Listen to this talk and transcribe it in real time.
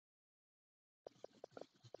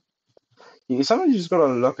Sometimes you just gotta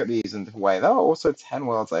look at these and weigh. There are also 10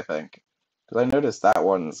 worlds, I think. Because I noticed that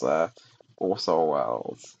one's also a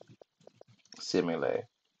world, seemingly.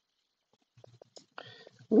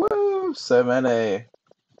 Woo! So many.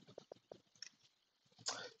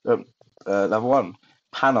 Level 1.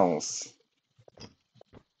 Panels.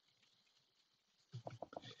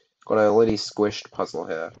 Got a really squished puzzle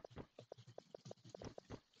here.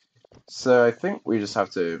 So I think we just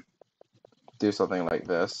have to do something like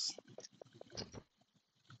this.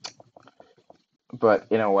 But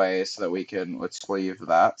in a way so that we can retrieve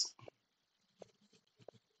that.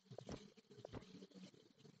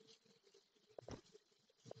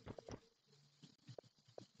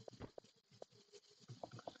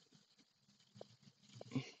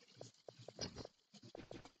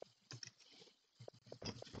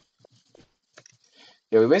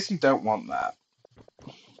 Yeah, we basically don't want that.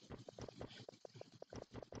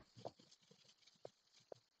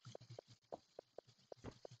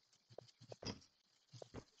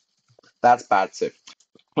 That's bad too.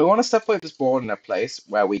 We want to separate this board in a place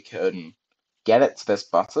where we can get it to this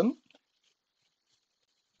button.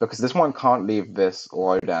 Because this one can't leave this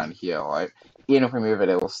low down here, right? Even if we move it,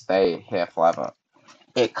 it will stay here forever.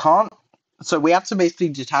 It can't. So we have to basically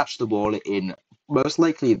detach the ball in most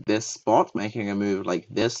likely this spot, making a move like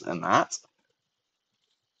this and that.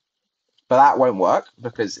 But that won't work,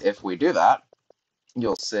 because if we do that,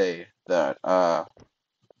 you'll see that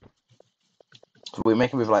if we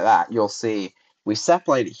make a move like that, you'll see we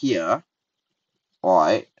separate it here,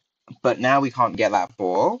 right? But now we can't get that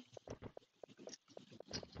ball,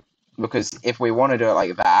 because if we want to do it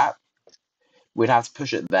like that, we'd have to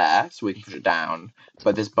push it there so we can push it down,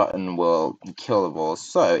 but this button will kill the ball.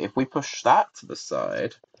 So if we push that to the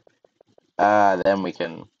side, then we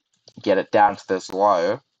can get it down to this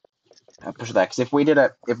low and push it there. Because if we did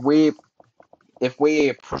it, if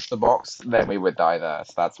we push the box, then we would die there.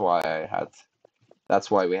 So that's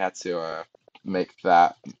why we had to make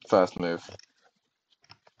that first move.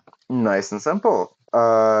 Nice and simple.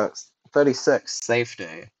 36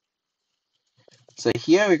 safety. So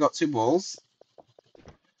here we got two balls,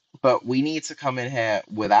 but we need to come in here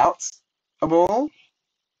without a ball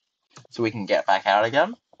so we can get back out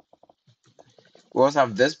again. We also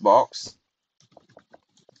have this box,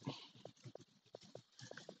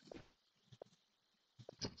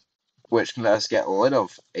 which can let us get rid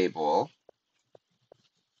of a ball,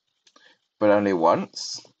 but only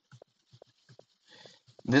once.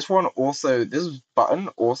 This button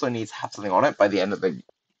also needs to have something on it by the end of the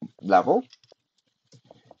level.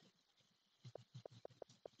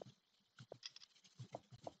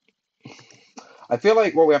 I feel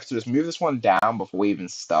like what we have to do is move this one down before we even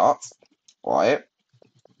start, right?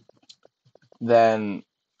 Then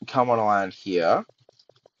come on around here,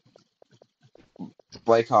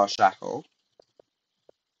 break our shackle,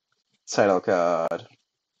 title card.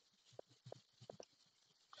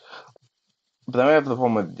 But then we have the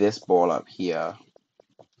problem with this ball up here.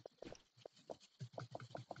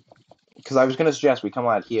 Because I was going to suggest we come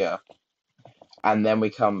out here, and then we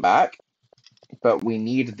come back, but we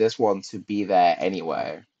need this one to be there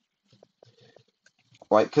anyway.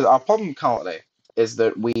 Right? Because our problem currently is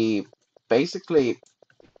that we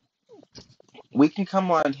can come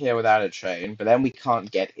around here without a train, but then we can't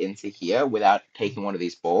get into here without taking one of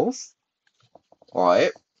these balls.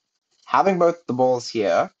 Right? Having both the balls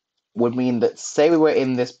here would mean that, say we were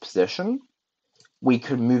in this position, we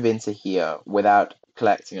could move into here without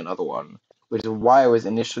collecting another one, which is why I was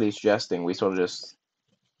initially suggesting we sort of just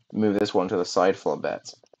move this one to the side for a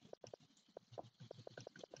bit.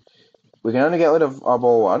 We can only get rid of our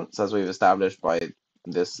ball once, as we've established by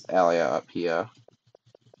this area up here.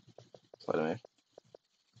 Pardon me.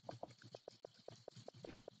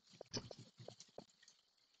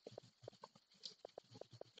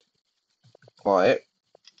 Right.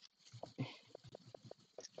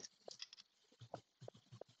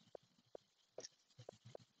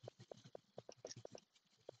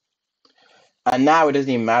 And now it doesn't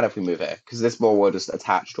even matter if we move it, because this ball will just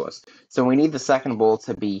attach to us. So we need the second ball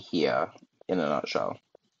to be here, in a nutshell.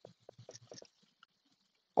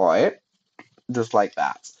 Right? Just like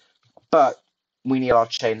that. But we need our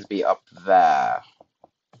chain to be up there.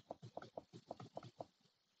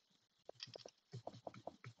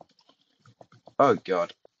 Oh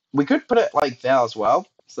god. We could put it like there as well.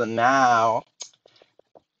 So now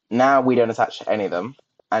we don't attach to any of them.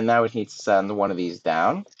 And now we need to send one of these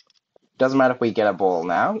down. Doesn't matter if we get a ball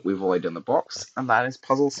now, we've already done the box, and that is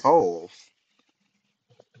puzzle solved.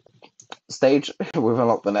 Stage, we've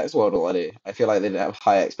unlocked the next world already. I feel like they didn't have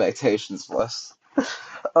high expectations for us.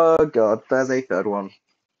 Oh god, there's a third one.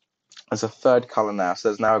 There's a third color now, so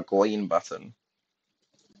there's now a green button.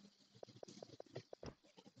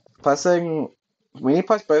 We need to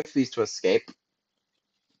press both of these to escape.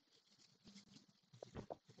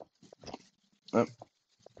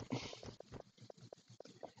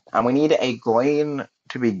 And we need a green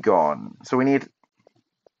to be gone. So we need...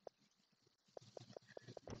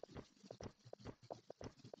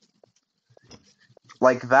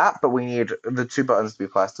 like that, but we need the two buttons to be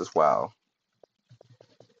pressed as well.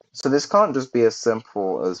 So this can't just be as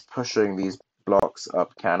simple as pushing these blocks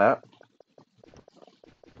up, can it?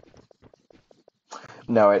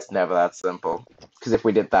 No, it's never that simple. Because if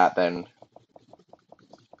we did that, then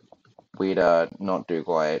we'd not do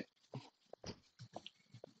great.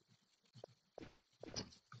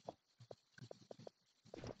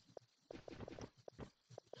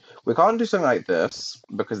 We can't do something like this,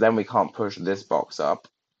 because then we can't push this box up.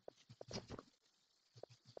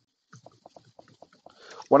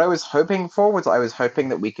 What I was hoping for was I was hoping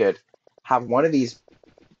that we could have one of these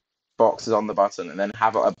boxes on the button and then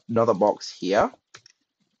have another box here.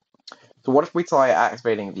 So what if we try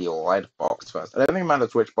activating the lead box first? I don't think it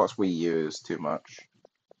matters which box we use too much.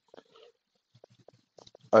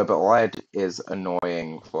 Oh, but lead is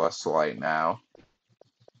annoying for us right now.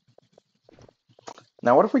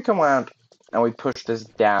 Now what if we come around and we push this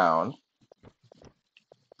down?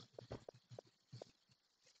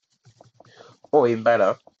 Or even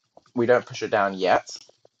better, we don't push it down yet.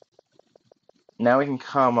 Now we can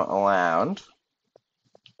come around,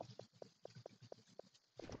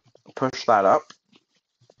 push that up,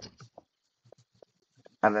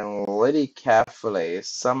 and then really carefully,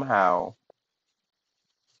 somehow,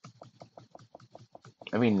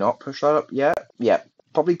 maybe not push that up yet? Yeah,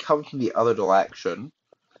 probably come from the other direction,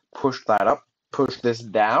 push that up, push this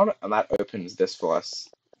down, and that opens this for us.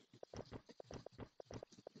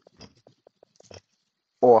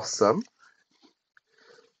 Awesome.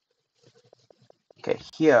 Okay,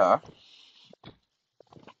 here.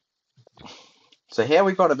 So here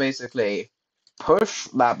we've got to basically push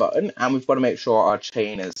that button, and we've got to make sure our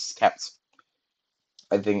chain is kept.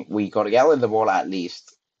 I think we got to get rid of the ball at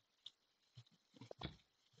least.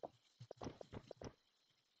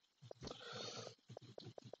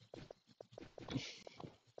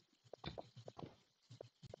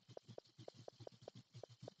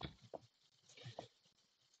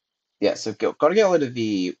 Yeah, so got to get rid of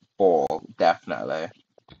the ball, definitely.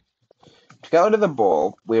 To get rid of the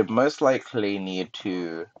ball, we would most likely need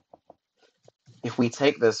to... if we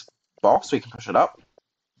take this box, we can push it up.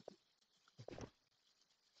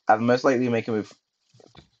 And most likely make a move...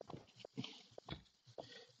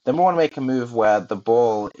 then we want to make a move where the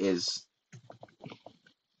ball is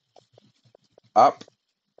up,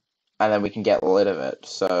 and then we can get rid of it.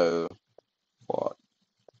 So, what?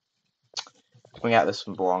 Coming at this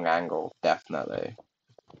from the wrong angle, definitely.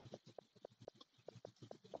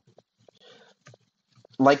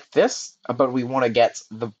 Like this, but we want to get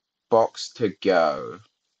the box to go.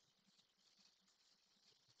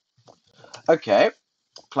 Okay,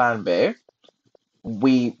 plan B.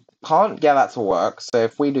 We can't get that to work, so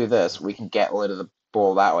if we do this, we can get rid of the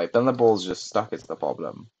ball that way. But then the ball's just stuck, it's the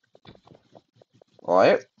problem.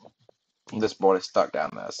 Right? This ball is stuck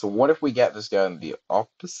down there. So what if we get this going the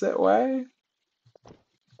opposite way?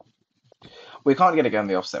 We can't get it going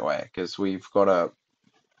the opposite way, because we've got to...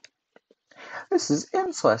 This is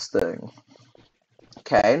interesting.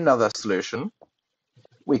 Okay, another solution.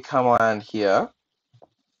 We come around here.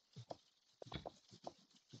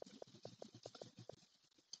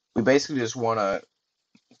 We basically just want to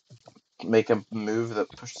make a move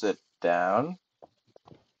that pushes it down.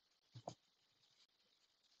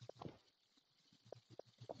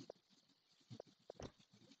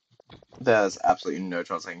 There's absolutely no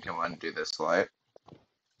chance I can come around and do this, right?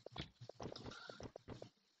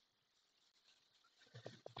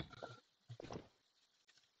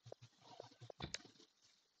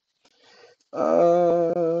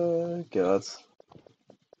 God.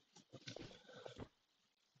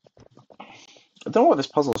 I don't know what this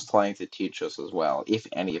puzzle is trying to teach us as well, if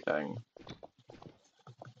anything.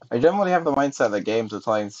 I generally have the mindset that games are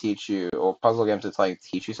trying to teach you, or puzzle games are trying to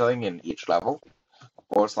teach you something in each level,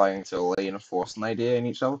 or trying to reinforce an idea in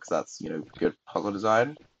each level, because that's, good puzzle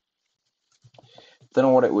design. Don't know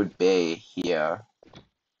what it would be here.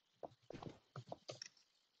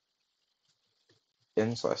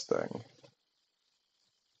 Interesting.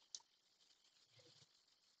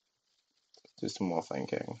 Do some more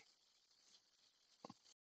thinking.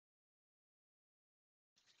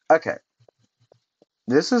 Okay.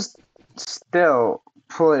 This is still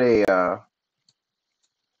pretty, let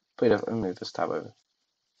me move this tab over.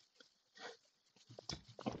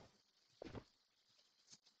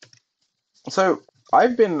 So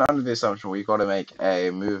I've been under the assumption we got to make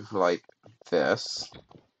a move like this,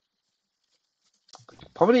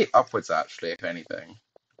 probably upwards actually, if anything,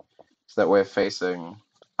 so that we're facing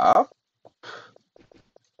up.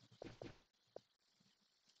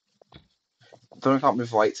 Then we can't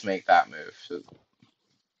move right to make that move. So it's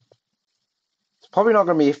probably not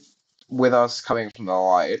going to be with us coming from the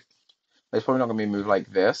right. It's probably not going to be a move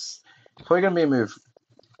like this. It's probably going to be a move.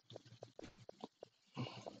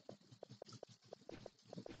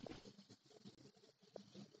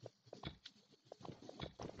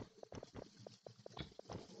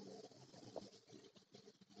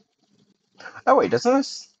 Oh wait, doesn't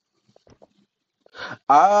this?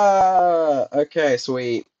 Ah, okay. So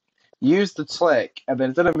we use the click, and then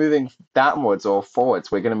instead of moving downwards or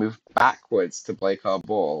forwards, we're going to move backwards to break our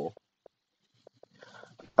ball.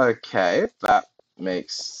 Okay, that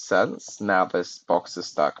makes sense. Now this box is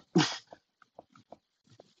stuck.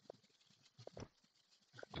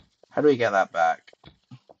 How do we get that back?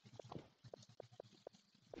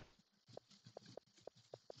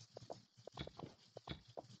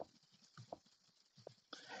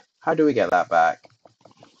 How do we get that back?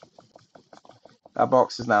 That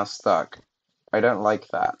box is now stuck. I don't like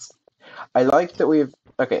that. I like that we've...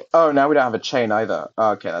 Okay, oh, now we don't have a chain either.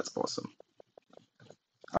 Okay, that's awesome.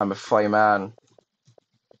 I'm a free man,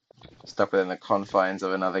 stuck within the confines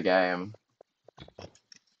of another game.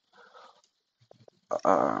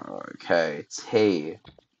 Okay, T.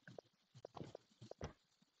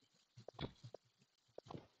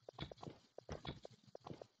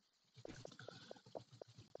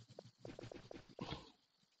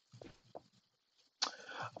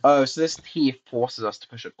 Oh, so this T forces us to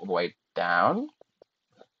push it all the way down?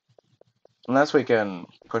 Unless we can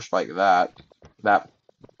push like that. That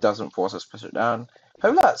doesn't force us to push it down.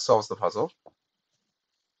 Hope that solves the puzzle.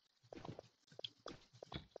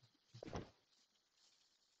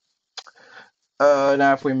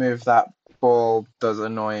 Now if we move that ball, does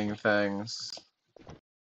annoying things.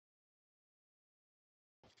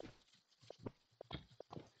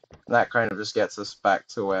 That kind of just gets us back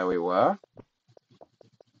to where we were.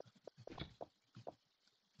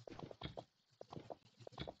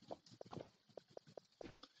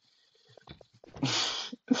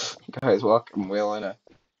 Guys, welcome. We're in a...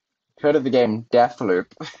 Heard of the game Deathloop?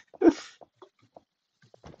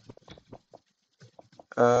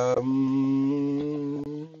 I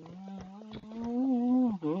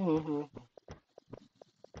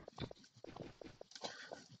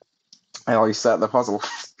already set the puzzle.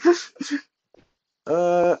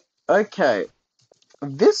 Okay.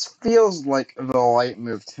 This feels like the right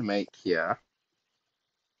move to make here.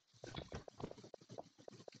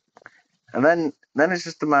 And then it's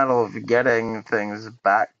just a matter of getting things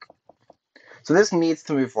back. So this needs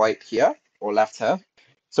to move right here, or left here,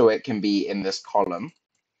 so it can be in this column.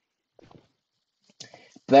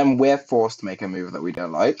 Then we're forced to make a move that we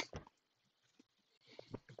don't like.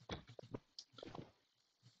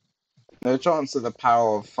 No chance that the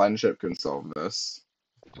power of friendship can solve this.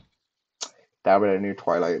 Damn it, a new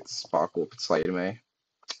Twilight Sparkle persuaded me.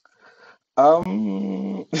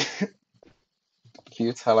 Can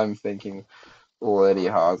you tell I'm thinking already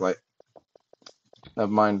hard? Like,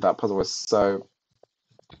 never mind, that puzzle was so...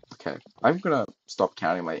 Okay, I'm gonna stop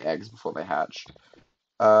counting my eggs before they hatch.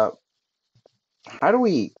 How do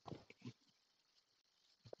we...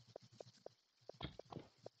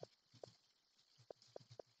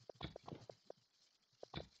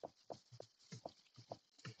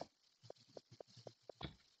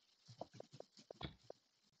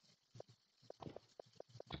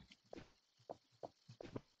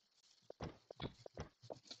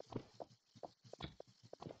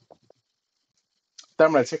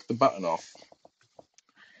 Damn it, I took the button off.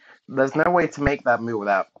 There's no way to make that move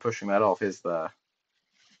without pushing that off, is there?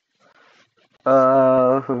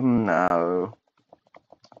 No.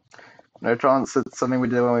 No chance it's something we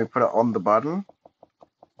do when we put it on the button?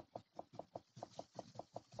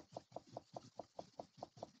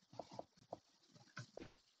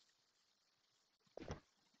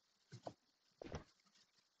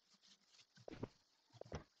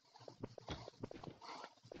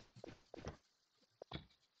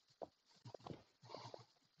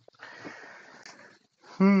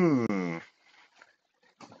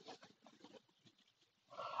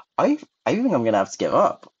 I think I'm gonna have to give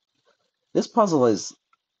up. This puzzle is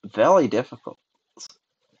very difficult.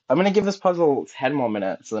 I'm gonna give this puzzle 10 more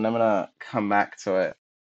minutes, and then I'm gonna come back to it.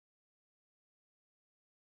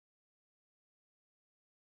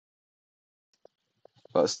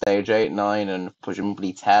 Got stage 8, 9, and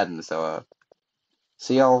presumably 10, so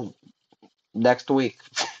see y'all next week.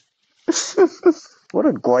 What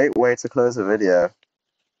a great way to close a video.